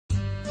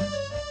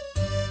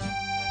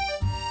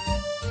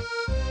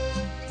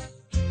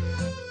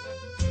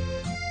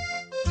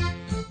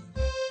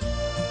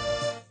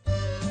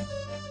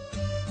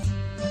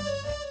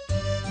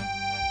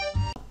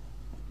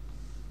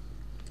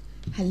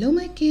Hello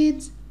my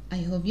kids,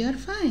 I hope you are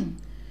fine.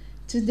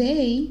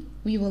 Today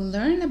we will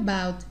learn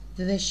about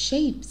the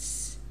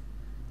shapes.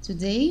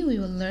 Okay,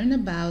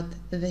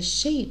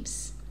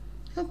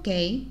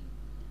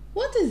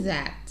 what is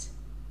that?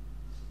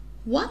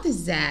 What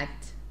is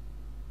that?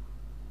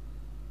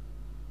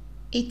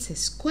 It's a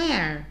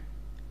square.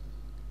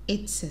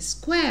 It's a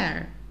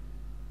square.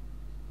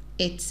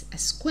 It's a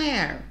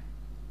square.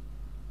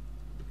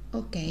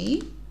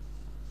 Okay.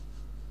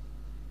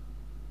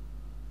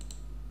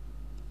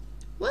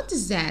 What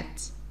is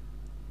that?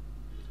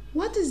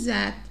 What is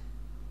that?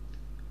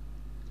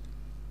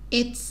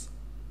 It's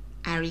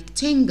a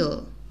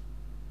rectangle.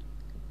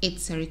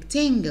 It's a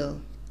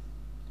rectangle.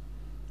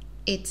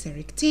 It's a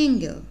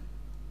rectangle.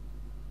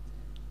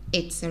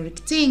 It's a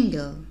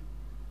rectangle.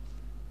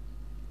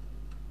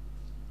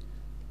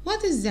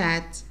 What is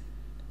that?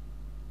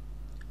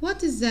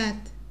 What is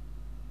that?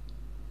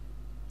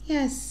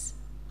 Yes,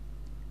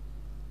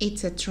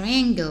 it's a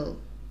triangle.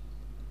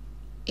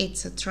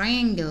 It's a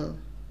triangle.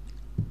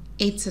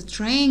 It's a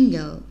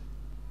triangle.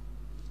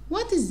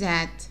 What is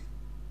that?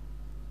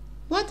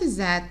 What is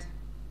that?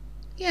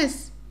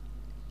 Yes,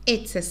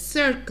 it's a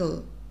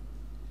circle.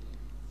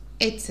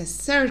 It's a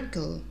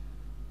circle.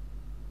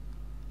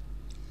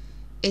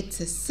 It's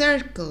a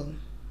circle.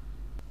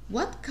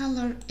 What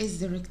color is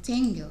the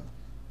rectangle?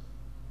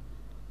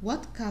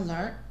 What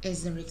color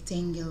is the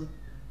rectangle?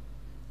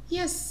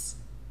 Yes,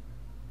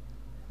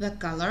 the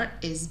color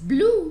is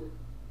blue.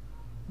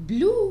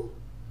 Blue.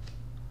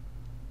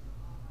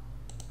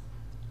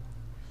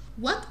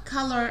 What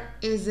color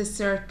is the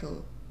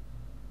circle?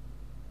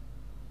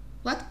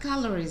 What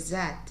color is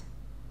that?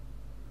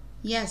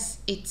 Yes,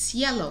 it's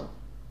yellow.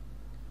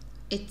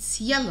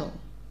 It's yellow.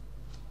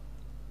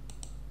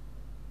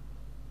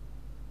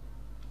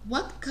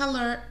 What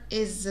color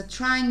is the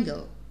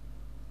triangle?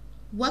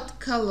 What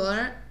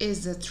color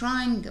is the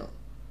triangle?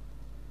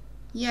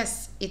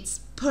 Yes, it's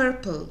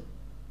purple.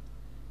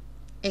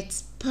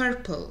 It's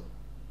purple.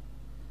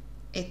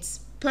 It's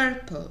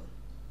purple.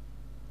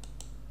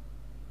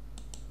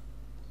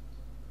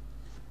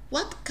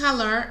 What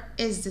color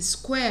is the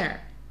square?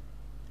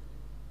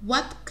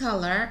 What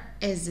color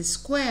is the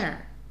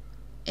square?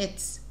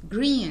 It's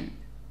green.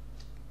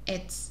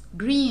 It's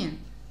green.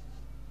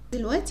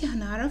 دلوقتي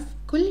هنعرف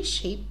كل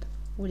shape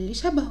واللي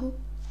شبهه.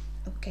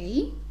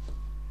 Okay.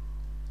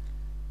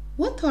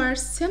 What are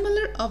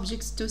similar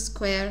objects to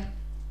square?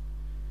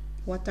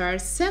 What are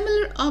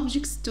similar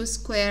objects to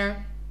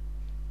square?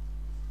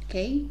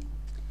 Okay.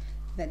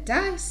 The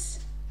dice.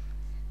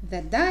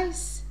 The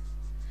dice.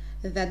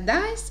 The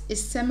dice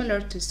is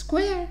similar to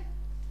square.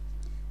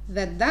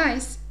 The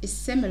dice is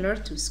similar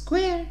to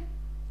square.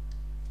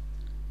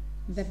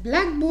 The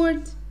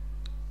blackboard.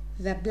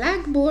 The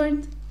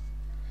blackboard.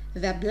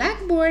 The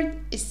blackboard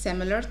is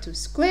similar to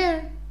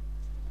square.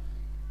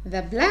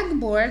 The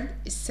blackboard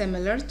is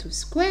similar to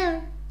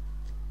square.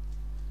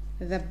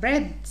 The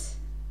bread.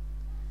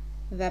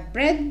 The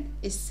bread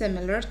is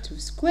similar to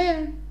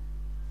square.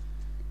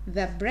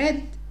 The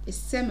bread is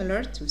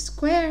similar to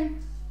square.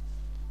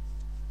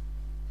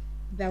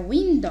 The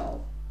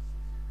window.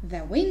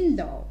 The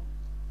window.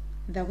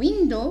 The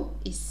window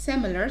is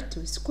similar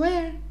to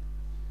square.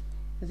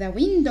 The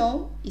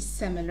window is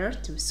similar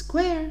to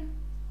square.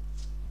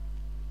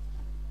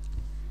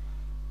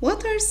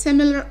 What are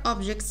similar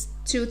objects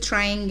to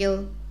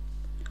triangle?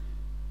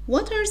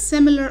 What are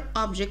similar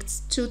objects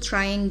to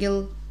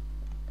triangle?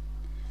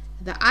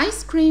 The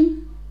ice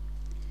cream.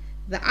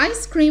 The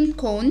ice cream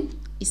cone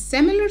is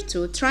similar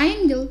to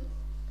triangle.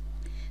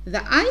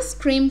 The ice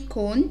cream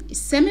cone is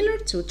similar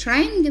to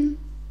triangle.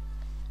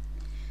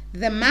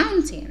 The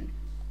mountain.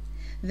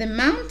 The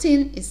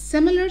mountain is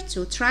similar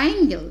to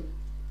triangle.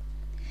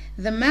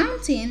 The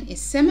mountain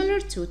is similar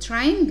to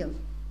triangle.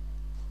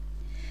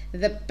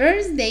 The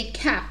birthday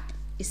cap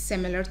is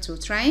similar to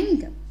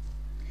triangle.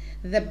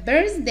 The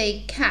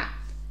birthday cap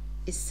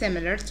is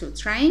similar to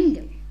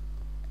triangle.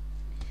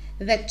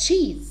 The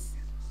cheese.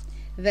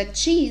 The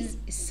cheese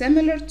is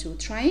similar to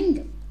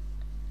triangle.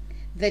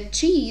 The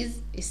cheese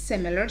is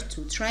similar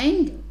to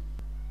triangle.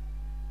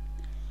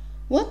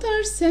 What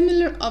are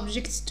similar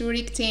objects to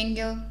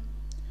rectangle?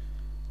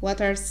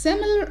 What are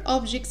similar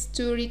objects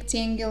to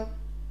rectangle?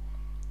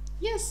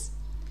 Yes,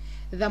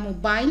 the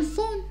mobile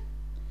phone.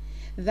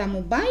 The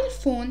mobile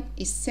phone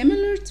is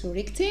similar to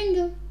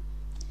rectangle.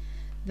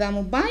 The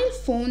mobile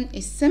phone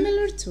is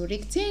similar to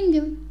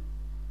rectangle.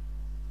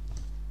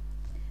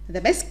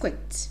 The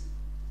biscuit.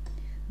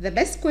 The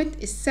biscuit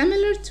is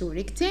similar to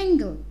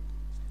rectangle.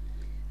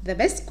 The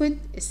biscuit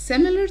is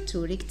similar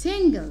to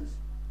rectangle.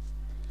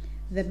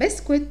 The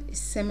biscuit is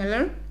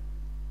similar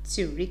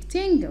to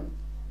rectangle.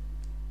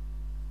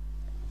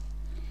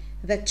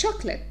 The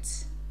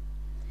chocolate.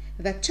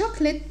 The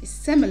chocolate is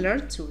similar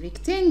to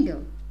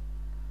rectangle.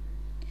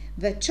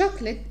 The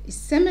chocolate is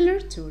similar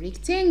to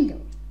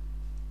rectangle.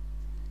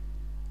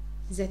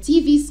 The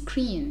TV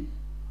screen.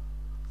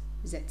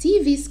 The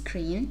TV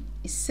screen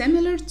is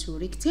similar to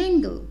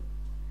rectangle.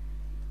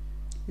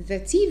 The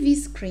TV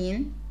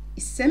screen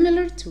is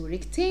similar to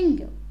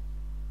rectangle.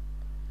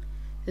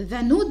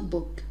 The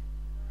notebook.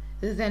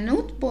 The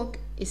notebook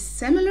is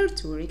similar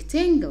to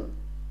rectangle.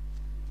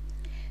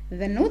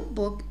 The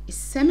notebook is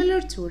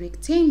similar to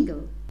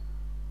rectangle.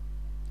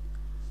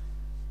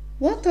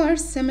 What are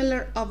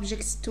similar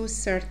objects to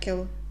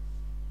circle?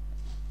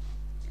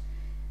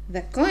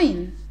 The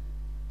coin.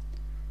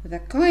 The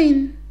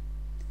coin.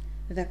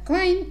 The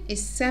coin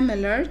is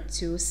similar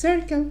to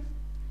circle.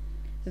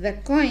 The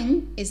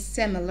coin is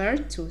similar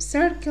to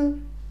circle.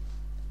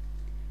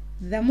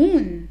 The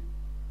moon.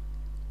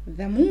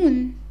 The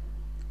moon.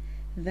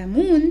 The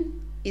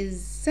moon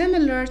is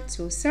similar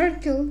to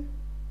circle.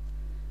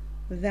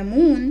 The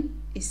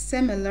moon is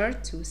similar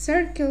to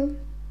circle.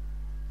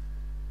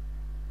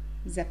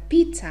 The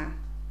pizza.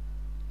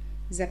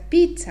 The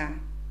pizza.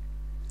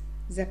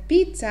 The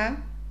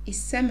pizza is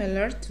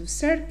similar to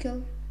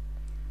circle.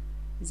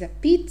 The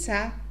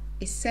pizza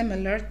is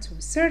similar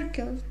to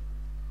circle.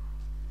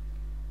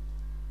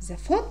 The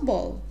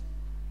football.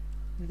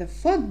 The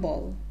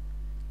football.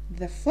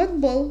 The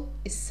football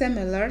is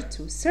similar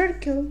to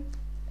circle.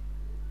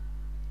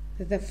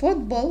 The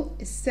football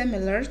is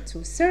similar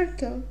to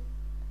circle.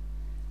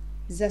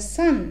 The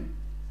sun.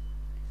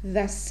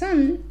 The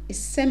sun is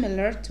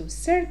similar to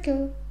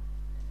circle.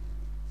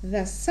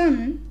 The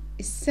sun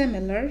is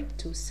similar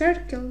to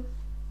circle.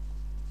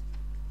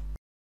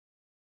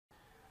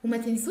 وما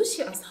تنسوش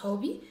يا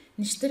أصحابي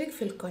نشترك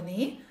في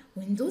القناة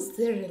وندوس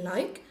زر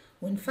لايك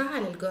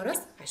ونفعل الجرس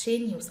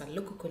عشان يوصل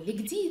لكم كل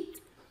جديد.